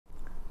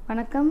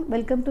வணக்கம்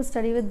welcome to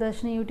study with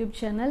Dharshini YouTube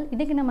channel.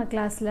 இன்றைக்கி நம்ம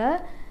கிளாஸில்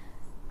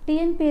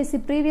டிஎன்பிஎஸ்சி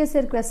ப்ரீவியஸ்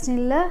இயர்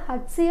கொஸ்டினில்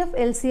HCF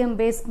LCM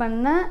பேஸ்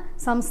பண்ண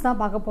சம்ஸ் தான்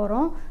பார்க்க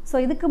போகிறோம். ஸோ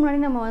இதுக்கு முன்னாடி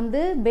நம்ம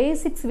வந்து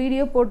பேசிக்ஸ்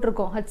வீடியோ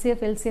போட்டிருக்கோம்,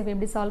 HCF LCF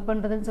எப்படி சால்வ்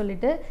பண்ணுறதுன்னு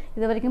சொல்லிட்டு.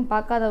 இது வரைக்கும்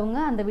பார்க்காதவங்க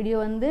அந்த வீடியோ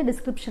வந்து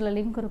டிஸ்கிரிப்ஷனில்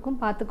லிங்க் இருக்கும்,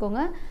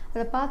 பார்த்துக்கோங்க.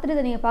 அதை பார்த்துட்டு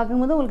இதை நீங்கள்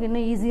பார்க்கும்போது உங்களுக்கு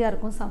இன்னும் ஈஸியாக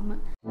இருக்கும் சம்மு.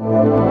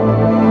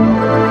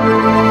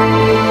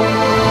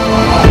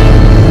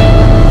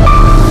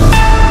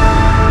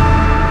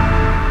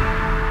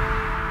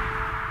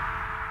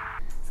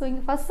 ஸோ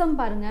இங்கே ஃபஸ்ட் சம்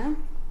பாருங்கள்.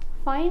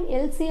 Find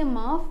LCM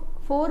of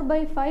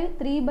 4/5,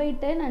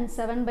 3/10 and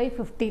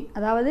 7/15.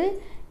 அதாவது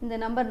இந்த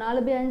நம்பர்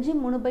 4/5,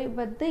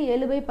 3/10,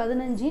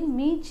 7/15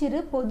 மீச்சிறு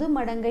பொது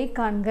மடங்கை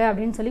காண்க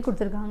அப்படின்னு சொல்லி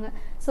கொடுத்துருக்காங்க.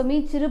 ஸோ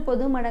மீச்சிறு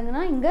பொது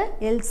மடங்குனா இங்கே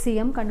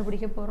LCM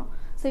கண்டுபிடிக்க போகிறோம்.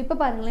 ஸோ இப்போ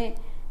பாருங்களேன்,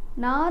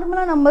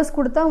 நார்மலாக நம்பர்ஸ்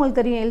கொடுத்தா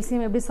உங்களுக்கு தெரியும்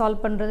LCM எப்படி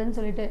சால்வ் பண்ணுறதுன்னு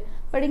சொல்லிட்டு.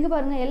 பட் இங்கே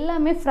பாருங்கள்,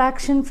 எல்லாமே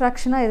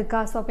ஃப்ராக்ஷனாக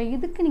இருக்கா. ஸோ அப்போ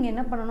இதுக்கு நீங்கள்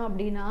என்ன பண்ணணும்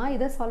அப்படின்னா,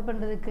 இதை சால்வ்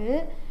பண்ணுறதுக்கு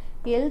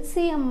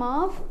LCM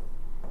ஆஃப்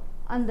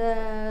அந்த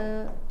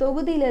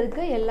தொகுதியில் இருக்க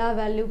எல்லா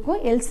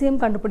வேல்யூக்கும் LCM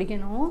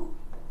கண்டுபிடிக்கணும்.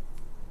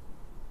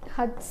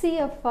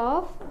 HCF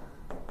ஆஃப்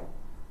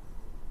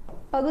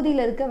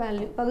பகுதியில் இருக்க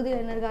வேல்யூ,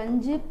 பகுதியில் என்ன இருக்குது,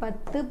 5,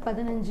 10,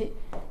 15,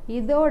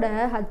 இதோட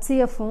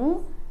HCFும்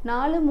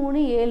 4,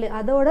 3, 7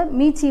 அதோட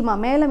மீச்சிமா,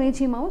 மேலே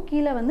மீச்சிமாவும்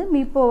கீழே வந்து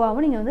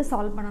மீப்போவாவும் நீங்கள் வந்து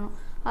சால்வ் பண்ணணும்.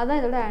 அதுதான்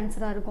இதோட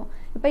ஆன்சராக இருக்கும்.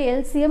 இப்போ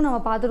LCM நம்ம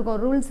பார்த்துருக்கோம்.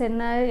 ரூல்ஸ்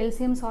என்ன,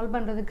 LCM சால்வ்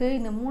பண்ணுறதுக்கு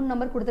இந்த 3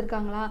 நம்பர்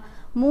கொடுத்துருக்காங்களா,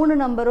 3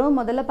 நம்பரும்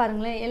முதல்ல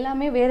பாருங்களேன்,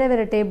 எல்லாமே வேறு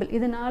வேறு டேபிள்.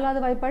 இது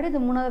 4வது வாய்ப்பாடு,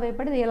 இது 3வது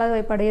வாய்ப்பாடு, இது 7வது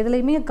வாய்ப்பாடு.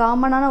 எதுலேயுமே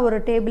காமனான ஒரு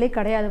டேபிளே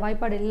கிடையாது,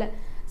 வாய்ப்பாடு இல்லை.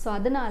 ஸோ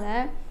அதனால்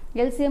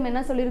LCM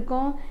என்ன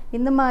சொல்லியிருக்கோம்,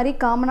 இந்த மாதிரி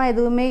காமனாக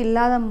எதுவுமே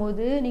இல்லாத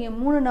போது நீங்கள்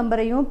 3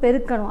 நம்பரையும்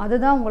பெருக்கணும்.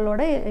 அதுதான்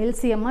உங்களோட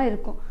LCMமாக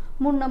இருக்கும்.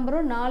 3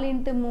 நம்பரும் 4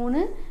 ×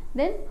 3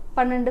 தென்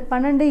 12,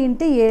 12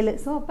 × 7.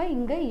 ஸோ அப்போ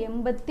இங்கே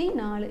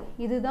 84.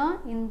 இதுதான்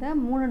இந்த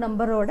 3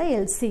 நம்பரோட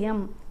LCM.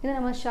 இதை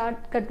நம்ம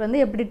ஷார்ட்கட் வந்து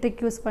எப்படி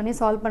ட்ரிக் யூஸ் பண்ணி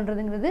சால்வ்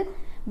பண்ணுறதுங்கிறது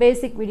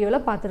பேசிக்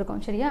வீடியோவில்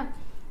பார்த்துருக்கோம், சரியா?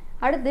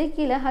 அடுத்து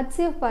கீழே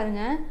HCF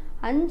பாருங்கள்,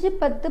 5,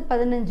 10,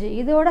 15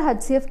 இதோட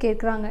HCF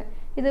கேட்குறாங்க.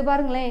 இது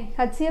பாருங்களேன்,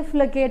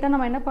 HCFல கேட்டால்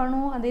நம்ம என்ன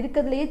பண்ணணும், அது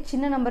இருக்கிறதுலையே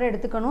சின்ன நம்பரை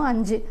எடுத்துக்கணும்,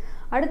 5.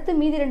 அடுத்து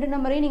மீதி 2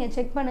 நம்பரையும் நீங்கள்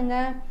செக்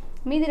பண்ணுங்கள்.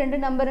 மீதி 2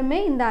 நம்பருமே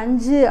இந்த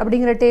 5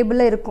 அப்படிங்கிற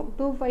டேபிளில் இருக்கும்.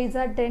 2 5s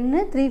are 10,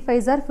 3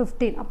 5s are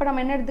 15. அப்போ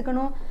நம்ம என்ன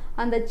எடுத்துக்கணும்,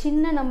 அந்த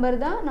சின்ன நம்பர்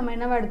தான் நம்ம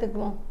என்னவா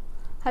எடுத்துக்குவோம்,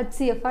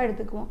 HCFாக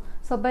எடுத்துக்குவோம்.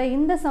 ஸோ அப்போ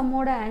இந்த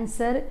சம்மோட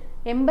answer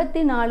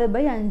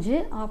 84/5,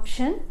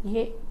 option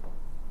A.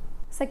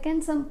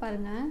 Second sum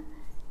பாருங்கள்.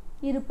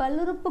 இரு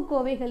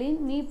பல்லுறுப்புக்கோவைகளின்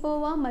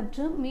மீப்போவா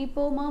மற்றும்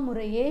மீப்போமா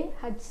முறையே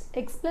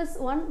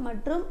x+1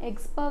 மற்றும்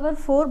x⁴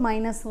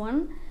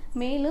 -1.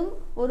 மேலும்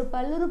ஒரு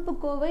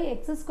பல்லுறுப்புக்கோவை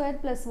x²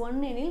 + 1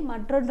 எனில்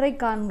மற்றொன்றை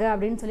காண்க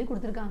அப்படின்னு சொல்லி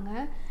கொடுத்துருக்காங்க.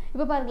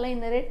 இப்போ பாருங்களேன்,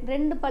 இந்த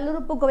 2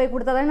 பல்லுறுப்புக்கோவை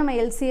கொடுத்தா தான் நம்ம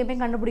LCMே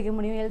கண்டுபிடிக்க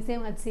முடியும்,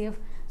 LCM HCF.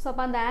 ஸோ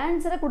அப்போ அந்த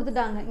ஆன்சரை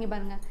கொடுத்துட்டாங்க. இங்கே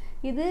பாருங்கள்,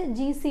 இது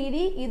GCD,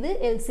 இது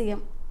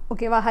LCM,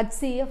 ஓகேவா?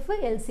 HCF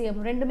LCM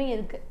ரெண்டுமே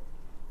இருக்குது.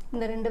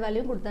 இந்த 2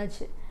 வேல்யூ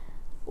கொடுத்தாச்சு.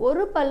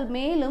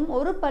 மேலும்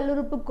ஒரு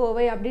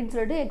பல்லுறுப்புக்கோவை அப்படின்னு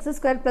சொல்லிட்டு x²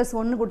 +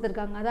 1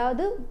 கொடுத்துருக்காங்க.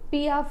 அதாவது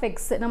P(x),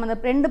 நம்ம அந்த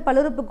 2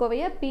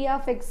 பல்லுறுப்புக்கோவையை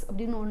P(x)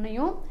 அப்படின்னு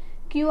ஒன்றையும்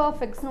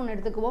Q(x)ன்னு ஒன்று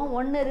எடுத்துக்குவோம்.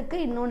 ஒன்று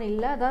இருக்குது, இன்னொன்று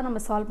இல்லை. அதான் நம்ம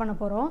சால்வ் பண்ண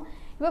போகிறோம்.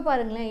 இப்போ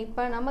பாருங்களேன்,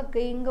 இப்போ நமக்கு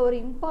இங்கே ஒரு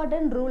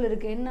இம்பார்ட்டன்ட் ரூல்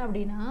இருக்குது. என்ன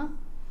அப்படின்னா,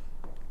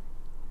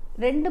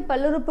 2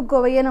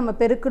 பல்லுறுப்புக்கோவையை நம்ம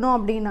பெருக்கணும்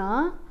அப்படின்னா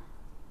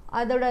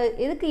அதோட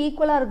எதுக்கு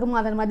ஈக்குவலாக இருக்குமோ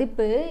அதன்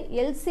மதிப்பு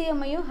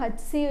LCMையும்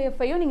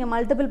HCFையும் நீங்கள்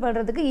மல்டிபிள்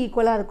பண்ணுறதுக்கு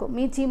ஈக்குவலாக இருக்கும்.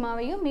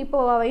 மீச்சிமாவையும்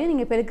மீப்போவாவையும்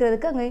நீங்கள்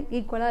பெருக்கிறதுக்கு அங்கே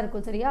ஈக்குவலாக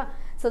இருக்கும், சரியா?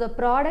 So the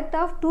product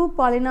of 2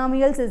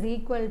 polynomials is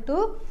equal to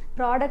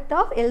product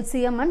of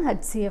LCM and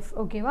HCF,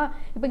 ஓகேவா?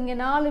 இப்போ இங்கே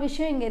 4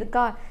 விஷயம் இங்கே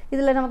இருக்கா,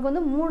 இதில் நமக்கு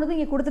வந்து 3 இது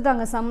இங்கே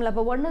கொடுத்துட்டாங்க சம்மில்.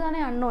 இப்போ 1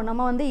 தானே அன்னோன்,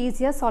 நம்ம வந்து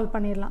ஈஸியாக சால்வ்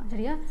பண்ணிடலாம்,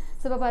 சரியா?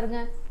 ஸோ இப்போ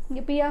பாருங்கள்,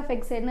 இங்கே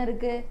P(x) என்ன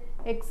இருக்குது,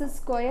 x²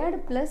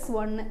 +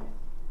 1.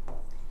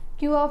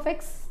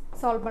 Q(x)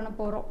 சால்வ் பண்ண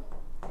போகிறோம்.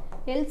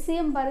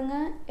 LCM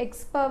பாருங்கள்,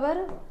 x⁴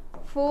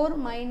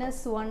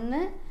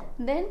 -1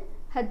 தென்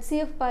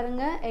HCF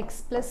பாருங்கள்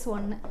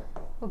x+1,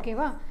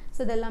 ஓகேவா? ஸோ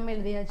இதெல்லாமே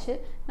எழுதியாச்சு.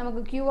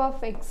 நமக்கு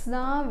Q(x)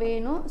 தான்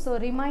வேணும். ஸோ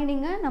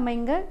ரிமைனிங்கை நம்ம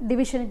இங்கே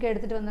டிவிஷனுக்கு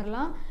எடுத்துகிட்டு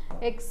வந்துடலாம்.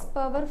 x⁴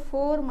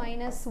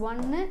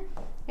 -1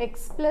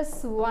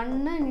 x+1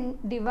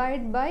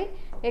 divide by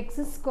x²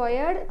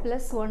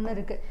 + 1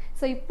 இருக்குது.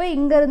 ஸோ இப்போ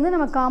இங்கேருந்து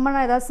நம்ம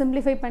காமனாக ஏதாவது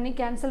சிம்பிளிஃபை பண்ணி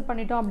கேன்சல்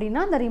பண்ணிட்டோம்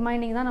அப்படின்னா அந்த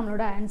ரிமைனிங் தான்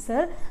நம்மளோட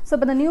ஆன்சர். ஸோ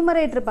இப்போ இந்த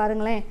நியூமரேட்டர்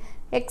பாருங்களேன்,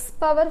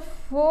 x⁴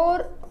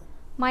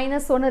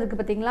 -1 இருக்குது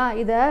பார்த்தீங்களா,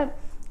 இதை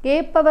a⁴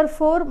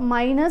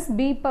 -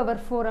 b⁴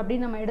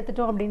 அப்படின்னு நம்ம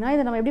எடுத்துட்டோம் அப்படின்னா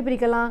இதை நம்ம எப்படி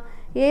பிரிக்கலாம்,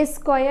 a²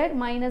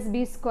 -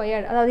 b²,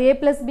 அதாவது a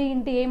 + b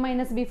 × a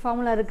 - b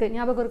formula இருக்குது,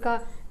 ஞாபகம் இருக்கா?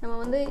 நம்ம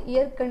வந்து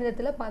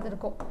இயற்கணிதத்தில்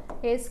பார்த்துருக்கோம்.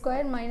 a² -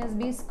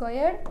 b²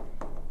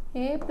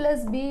 a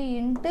 + b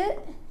 ×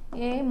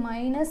 a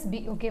 - b,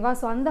 ஓகேவா?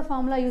 ஸோ அந்த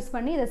ஃபார்முலா யூஸ்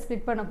பண்ணி இதை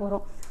ஸ்ப்ளிட் பண்ண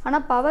போகிறோம்.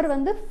 ஆனால் பவர்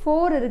வந்து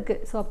 4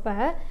 இருக்குது. ஸோ அப்போ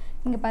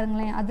இங்கே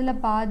பாருங்களேன்,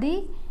 அதில் பாதி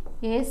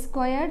a²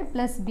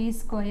 + b²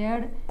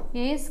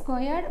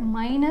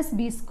 a² -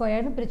 b²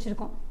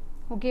 பிரிச்சிருக்கோம்,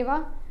 ஓகேவா?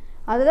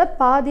 அதில்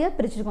பாதியாக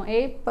பிரிச்சிருக்கோம்.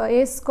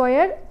 a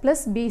square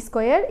plus b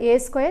square a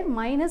square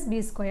minus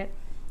b square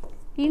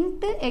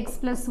into X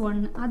plus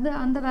 1 அது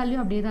அந்த வேல்யூ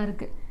அப்படியே தான்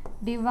இருக்குது.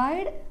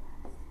 Divide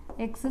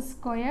X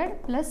square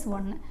plus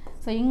 1.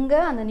 So இங்கே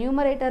அந்த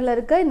நியூமரேட்டரில்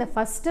இருக்க இந்த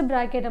ஃபஸ்ட்டு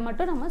ப்ராக்கெட்டை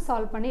மட்டும் நம்ம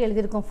சால்வ் பண்ணி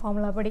எழுதியிருக்கோம்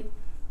ஃபார்முலா படி.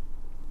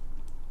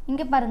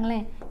 இங்கே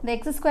பாருங்களேன், இந்த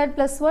X square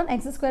plus 1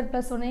 X square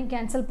plus 1ஐயும்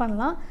cancel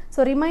பண்ணலாம். ஸோ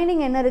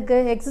ரிமைனிங் என்ன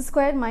இருக்குது, X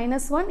square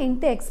minus 1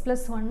 into X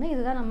plus 1.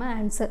 இதுதான் நம்ம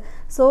ஆன்சர்.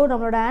 ஸோ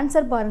நம்மளோட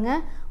ஆன்சர்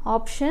பாருங்கள்,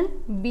 option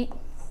B.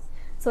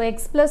 So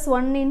X plus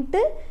 1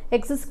 into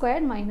X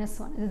square minus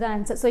 1 இதுதான்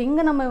ஆன்சர். ஸோ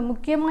இங்கே நம்ம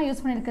முக்கியமாக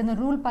யூஸ் பண்ணியிருக்க இந்த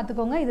ரூல்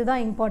பார்த்துக்கோங்க,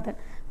 இதுதான் important.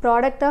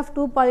 Product of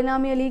two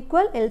polynomial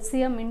equal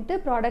LCM into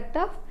product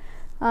of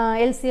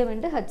LCM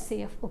into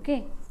HCF. Okay,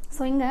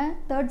 so இங்கே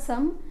தேர்ட்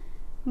சம்,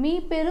 மீ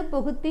பெரு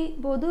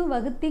பொது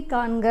வகுத்தி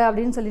காண்க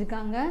அப்படின்னு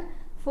சொல்லியிருக்காங்க.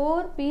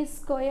 4p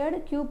squared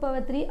q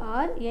power 3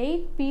 r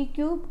 8p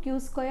cube q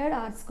squared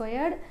r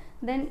squared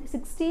தென்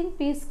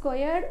 16p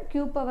squared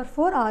q power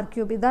 4 r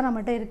cube. இதுதான்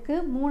நம்மகிட்ட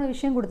இருக்குது. 3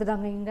 விஷயம்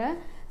கொடுத்துட்டாங்க இங்கே.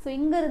 ஸோ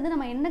இங்கேருந்து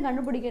நம்ம என்ன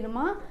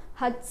கண்டுபிடிக்கணுமா,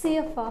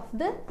 HCF of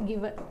the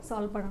given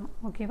solve பண்ணணும்.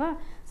 ஓகேவா?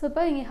 ஸோ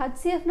இப்போ இங்கே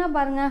HCFனா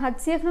பாருங்கள்,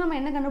 HCFனா நம்ம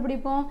என்ன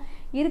கண்டுபிடிப்போம்,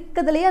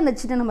 இருக்கிறதுலையே அந்த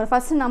சின்ன நம்பர்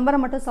ஃபஸ்ட்டு நம்பரை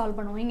மட்டும் சால்வ்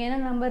பண்ணுவோம். இங்கே என்ன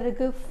நம்பர்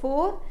இருக்குது,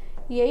 4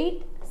 8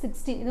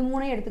 16 இது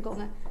 3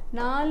 எடுத்துக்கோங்க.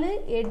 4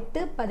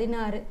 8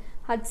 16.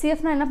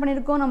 HCFனா என்ன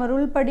பண்ணியிருக்கோம், நம்ம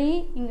ரூல் படி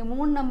இங்கே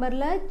 3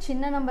 நம்பரில்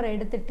சின்ன நம்பரை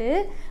எடுத்துட்டு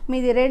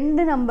மீதி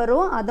 2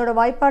 நம்பரும் அதோட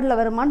வாய்ப்பாடில்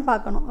வருமானு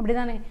பார்க்கணும். அப்படி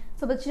தானே?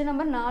 ஸோ இப்போ சின்ன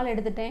நம்பர் 4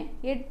 எடுத்துட்டேன்.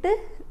 8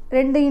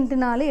 2 இன்ட்டு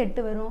 4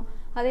 8 வரும்.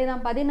 அதே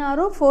தான் 16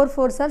 4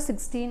 4s are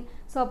 16.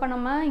 ஸோ அப்போ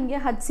நம்ம இங்கே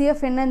HCF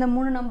என்ன, இந்த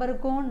 3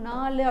 நம்பருக்கும்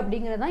 4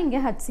 அப்படிங்கிறது தான் இங்கே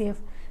HCF.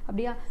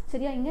 அப்படியா?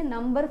 சரியா? இங்கே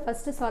நம்பர்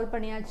ஃபஸ்ட்டு சால்வ்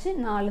பண்ணியாச்சு,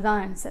 4 தான்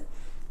ஆன்சர்.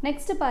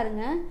 நெக்ஸ்ட்டு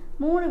பாருங்கள்,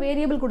 3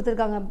 வேரியபிள்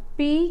கொடுத்துருக்காங்க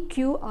p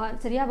q r.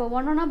 சரியா? அப்போ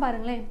ஒன்றா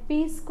பாருங்களேன், p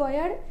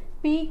squared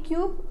p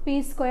cube p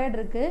squared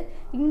இருக்குது.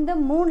 இந்த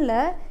 3ல்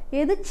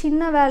எது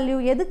சின்ன வேல்யூ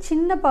எது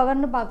சின்ன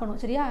பவர்னு பார்க்கணும்.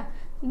 சரியா?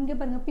 இங்கே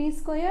பாருங்கள், p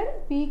squared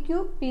p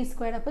cube p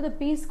squared. அப்போ இந்த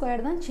p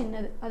ஸ்கொயர்டு தான்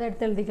சின்னது, அதை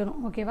எடுத்து எழுதிக்கணும்.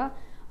 ஓகேவா?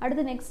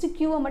 அடுத்து நெக்ஸ்ட்டு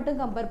க்யூவை மட்டும்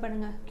கம்பேர்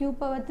பண்ணுங்கள். q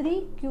power 3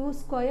 q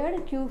squared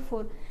q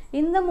 4.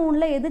 இந்த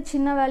 3ல் எது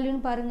சின்ன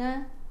வேல்யூன்னு பாருங்கள்,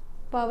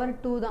 பவர்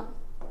 2 தான்.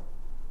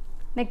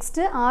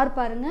 நெக்ஸ்ட்டு r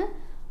பாருங்கள்,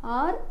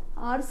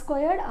 r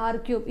ஸ்கொயர்டு r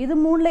கியூப். இது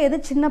 3ல் எது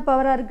சின்ன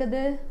பவராக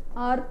இருக்குது,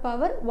 r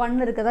பவர் 1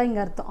 இருக்குதா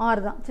இங்கே அர்த்தம், r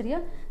தான். சரியா?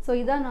 ஸோ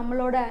இதான்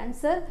நம்மளோட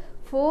answer,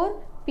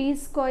 4p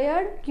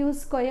squared q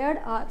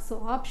squared r. So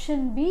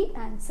option B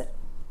answer.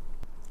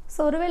 So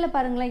ஒருவேளை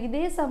பாருங்களேன்,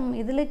 இதே சம்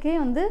இதுலக்கே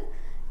வந்து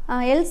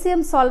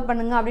எல்சிஎம் சால்வ்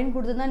பண்ணுங்க அப்படின்னு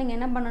கொடுத்துருந்தா நீங்கள்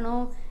என்ன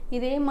பண்ணணும்,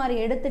 இதே மாதிரி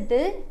எடுத்துட்டு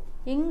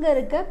இங்கே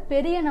இருக்க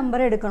பெரிய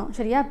நம்பரை எடுக்கணும்.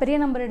 சரியா? பெரிய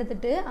நம்பர்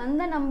எடுத்துட்டு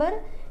அந்த நம்பர்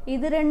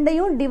இது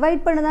ரெண்டையும்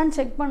டிவைட் பண்ணுதான்னு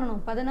செக்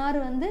பண்ணணும். 16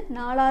 வந்து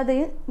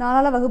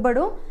 4ஆல்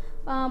வகுப்படும்,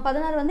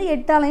 16 வந்து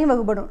 8ஆலையும்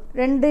வகுப்படும்.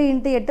 2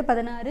 இன்ட்டு 8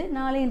 16,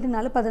 4 இன்ட்டு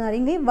 4 16.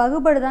 இங்கேயும்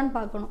வகுப்படுதான்னு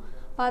பார்க்கணும்.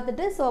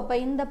 பார்த்துட்டு ஸோ அப்போ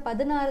இந்த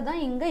 16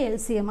 தான் இங்கே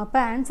எல்சிஎம்.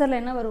 அப்போ ஆன்சரில்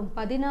என்ன வரும்,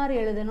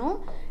 16 எழுதணும்.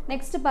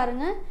 நெக்ஸ்ட்டு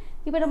பாருங்கள்,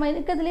 இப்போ நம்ம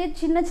இருக்கிறதுலையே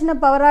சின்ன சின்ன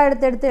பவராக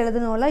எடுத்து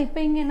எழுதணும்ல. இப்போ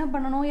இங்கே என்ன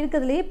பண்ணணும்,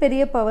 இருக்கிறதுலையே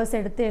பெரிய பவர்ஸ்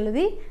எடுத்து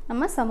எழுதி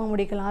நம்ம சம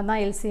முடிக்கலாம்.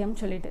 அதான் எல்சிஎம்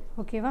சொல்லிட்டு.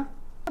 ஓகேவா?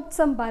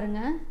 சம்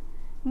பாருங்கள்,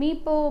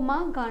 மீப்போமா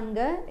காண்க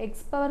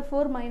X power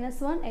 4 minus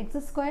 1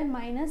 X square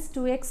minus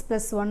 2x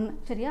plus 1.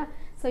 சரியா?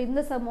 ஸோ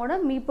இந்த சம்மோட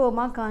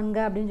மீப்போமா காண்க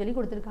அப்படின்னு சொல்லி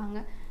கொடுத்துருக்காங்க.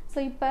 ஸோ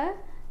இப்போ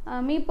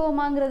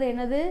மீப்போமாங்கிறது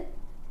என்னது,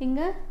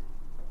 இங்கே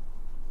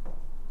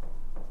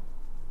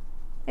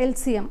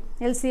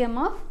எல்சிஎம்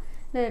ஆஃப்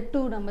இந்த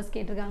 2 நம்பர்ஸ்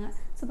கேட்டிருக்காங்க.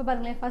 ஸோ இப்போ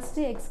பாருங்களேன்,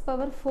 ஃபஸ்ட்டு எக்ஸ்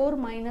பவர் 4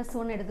 மைனஸ்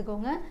 1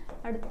 எடுத்துக்கோங்க.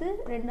 அடுத்து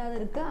ரெண்டாவது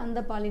இருக்குது அந்த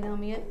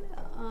polynomial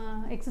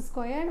X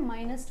squared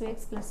minus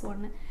 2x plus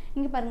 1.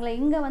 இங்கே பாருங்களேன்,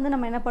 இங்கே வந்து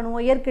நம்ம என்ன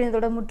பண்ணுவோம்,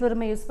 இயற்கணிதத்தோட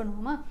முற்றுரிமை யூஸ்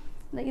பண்ணுவோமா.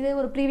 இதே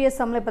ஒரு ப்ரீவியஸ்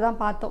சம்மில் இப்போ தான்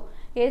பார்த்தோம்.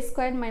 a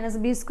square minus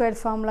b square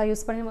formula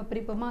use பண்ணி நம்ம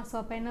பிரிப்போமா. ஸோ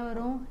அப்போ என்ன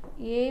வரும்,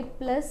 a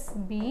plus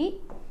b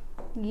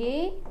a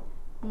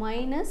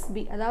minus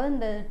b. அதாவது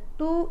இந்த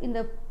 2 இந்த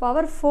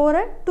பவர்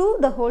 4 2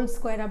 த ஹோல்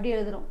ஸ்கொயர் அப்படி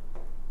எழுதுகிறோம்.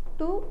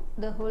 2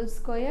 த ஹோல்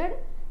ஸ்கொயர்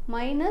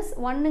மைனஸ்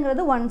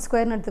 1ங்கிறது 1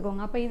 ஸ்கொயர்னு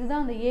எடுத்துக்கோங்க. அப்போ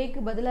இதுதான் அந்த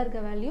ஏக்கு பதிலாக இருக்க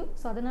வேல்யூ.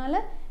 ஸோ அதனால்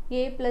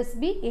a plus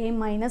b a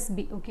minus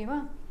b. ஓகேவா?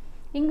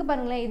 இங்கே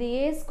பாருங்களேன், இது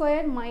a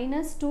square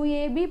minus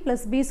 2ab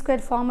plus b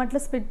square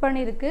ஃபார்மேட்டில் ஸ்ப்ளிட்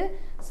பண்ணியிருக்கு.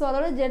 ஸோ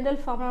அதோட ஜென்ரல்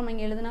ஃபார்முலா நம்ம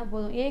இங்கே எழுதினா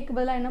போதும். ஏக்கு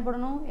பதிலாக என்ன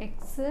பண்ணணும்,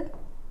 எக்ஸு,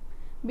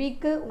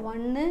 பிக்கு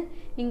 1,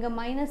 இங்கே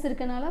மைனஸ்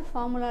இருக்கனால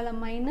ஃபார்முலாவில்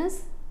மைனஸ்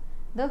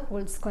த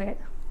ஹோல்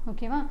ஸ்கொயர்.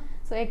 ஓகேவா?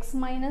 So X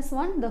minus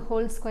 1 the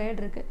whole square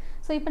இருக்குது.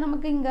 ஸோ இப்போ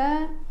நமக்கு இங்கே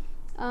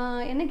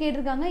என்ன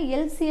கேட்டிருக்காங்க,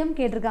 எல்சிஎம்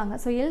கேட்டிருக்காங்க.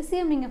 ஸோ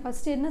எல்சிஎம் நீங்கள்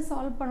ஃபஸ்ட்டு என்ன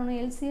சால்வ் பண்ணணும்,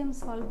 எல்சிஎம்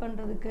சால்வ்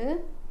பண்ணுறதுக்கு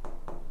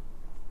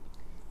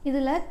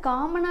இதில்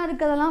காமனாக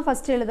இருக்கிறதெல்லாம்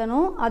ஃபஸ்ட்டு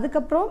எழுதணும்.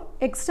 அதுக்கப்புறம்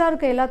எக்ஸ்ட்ரா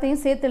இருக்க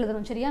எல்லாத்தையும் சேர்த்து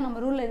எழுதணும். சரியா? நம்ம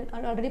ரூல்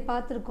ஆல்ரெடி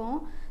பார்த்துருக்கோம்.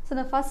 ஸோ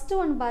இந்த ஃபஸ்ட்டு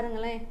ஒன்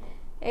பாருங்களேன்,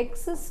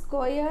 எக்ஸ்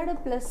ஸ்கொயர்டு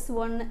ப்ளஸ்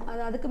 1.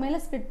 அது அதுக்கு மேலே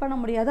ஸ்ப்ளிட் பண்ண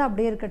முடியாது,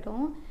 அப்படியே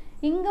இருக்கட்டும்.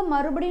 இங்கே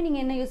மறுபடியும்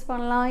நீங்கள் என்ன யூஸ்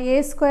பண்ணலாம், a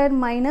square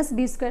minus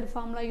b square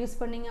formula use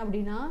பண்ணிங்க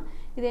அப்படின்னா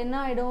இது என்ன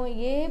ஆகிடும்,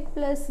 a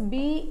plus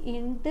b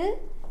into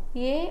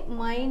a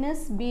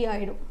minus b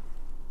ஆகிடும்.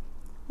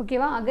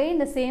 ஓகேவா? அகைன்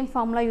இந்த சேம்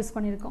ஃபார்முலா யூஸ்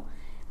பண்ணியிருக்கோம்.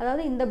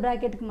 அதாவது இந்த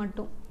ப்ராக்கெட்டுக்கு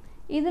மட்டும்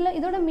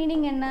இதோட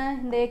மீனிங் என்ன?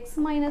 இந்த x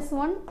minus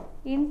 1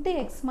 into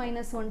x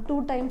minus 1 2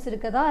 times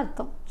இருக்கதா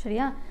அர்த்தம்.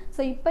 சரியா?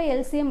 ஸோ இப்போ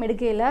எல்சிஎம்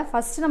எடுக்கையில்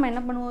ஃபஸ்ட்டு நம்ம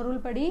என்ன பண்ணுவோம்?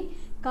 ரூல் படி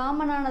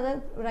காமனானதை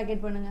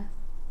ப்ராக்கெட் பண்ணுங்கள்.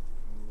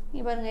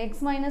 இங்கே பாருங்கள்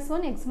x minus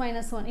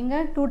 1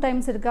 இங்கே 2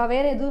 times இருக்கா,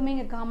 வேறு எதுவுமே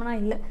இங்கே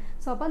காமனாக இல்லை.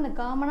 ஸோ அப்போ அந்த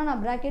காமனாக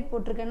நான் ப்ராக்கெட்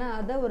போட்டிருக்கேன்னா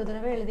அதை ஒரு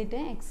தடவை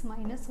எழுதிட்டேன் x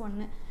minus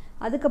 1.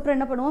 அதுக்கப்புறம்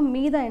என்ன பண்ணுவோம்?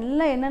 மீதம்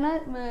எல்லாம் என்னென்ன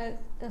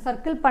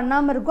சர்க்கிள்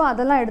பண்ணாமல் இருக்கோ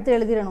அதெல்லாம் எடுத்து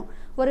எழுதிடணும்.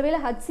 ஒருவேளை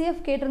HCF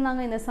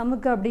கேட்டிருந்தாங்க இந்த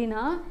சம்முக்கு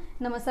அப்படின்னா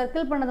நம்ம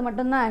சர்க்கிள் பண்ணது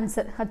மட்டும்தான்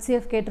ஆன்சர்.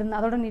 HCF கேட்டிருந்தா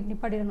அதோட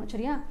நிப்பாட்டிடணும்.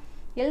 சரியா?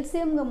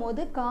 எல்சிஎம்ங்கும்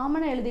போது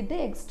காமனாக எழுதிட்டு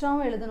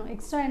எக்ஸ்ட்ராவும் எழுதணும்.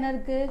 எக்ஸ்ட்ரா என்ன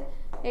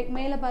இருக்குது?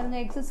 மேலே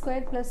பாருங்கள் x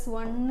squared plus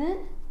 1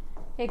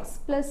 x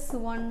plus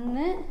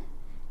 1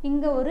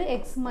 இங்கே ஒரு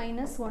x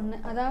minus 1.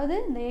 அதாவது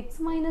இந்த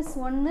x minus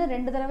 1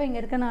 ரெண்டு தடவை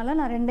இங்கே இருக்கனால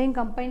நான் ரெண்டையும்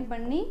கம்பைன்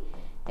பண்ணி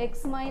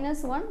x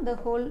minus 1 the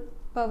whole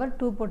power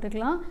 2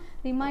 போட்டுக்கலாம்.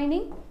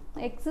 Remaining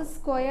x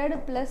squared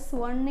plus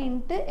 1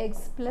 into x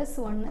plus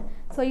 1.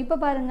 So இப்போ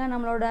பாருங்கள்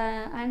நம்மளோட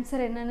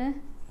ஆன்சர் என்னன்னு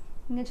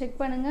இங்கே செக்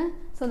பண்ணுங்கள்.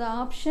 So the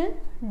option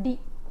D.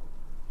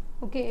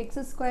 Okay, x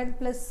squared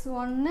plus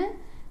 1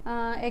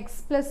 x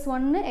plus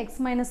 1 x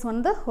minus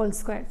 1 the whole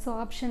square. So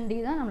option D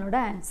தான் நம்மளோட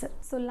answer.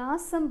 So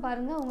last some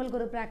பாருங்கள், உங்களுக்கு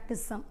ஒரு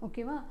ப்ராக்டிஸ் சம்.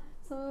 ஓகேவா?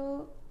 So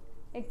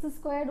x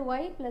squared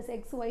y plus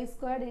xy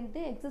squared into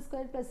x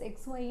squared plus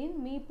xy இன்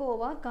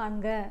மீப்போவா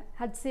காண்க,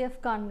 HCF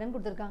காண்கன்னு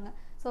கொடுத்துருக்காங்க.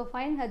 So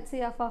find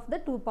HCF of the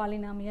two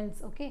polynomials.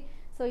 Okay,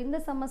 so இந்த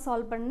சம்மை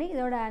solve பண்ணி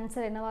இதோட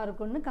ஆன்சர் என்னவாக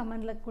இருக்கும்னு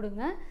கமெண்டில்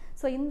கொடுங்க.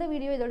 ஸோ இந்த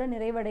வீடியோ இதோட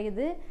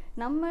நிறைவடையுது.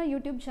 நம்ம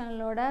யூடியூப்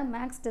சேனலோட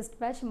maths test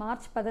batch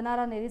March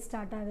 16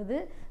 start ஆகுது.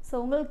 ஸோ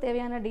உங்களுக்கு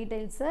தேவையான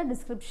டீட்டெயில்ஸை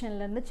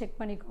டிஸ்கிரிப்ஷன்லேருந்து செக்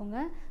பண்ணிக்கோங்க.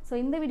 ஸோ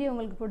இந்த வீடியோ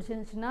உங்களுக்கு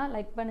பிடிச்சிருந்துச்சுன்னா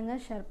லைக்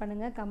பண்ணுங்கள், ஷேர்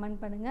பண்ணுங்கள்,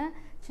 கமெண்ட் பண்ணுங்கள்.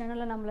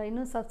 சேனலை நம்மளை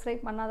இன்னும்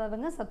சப்ஸ்கிரைப்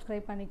பண்ணாதவங்க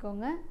சப்ஸ்கிரைப்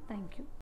பண்ணிக்கோங்க. தேங்க்யூ.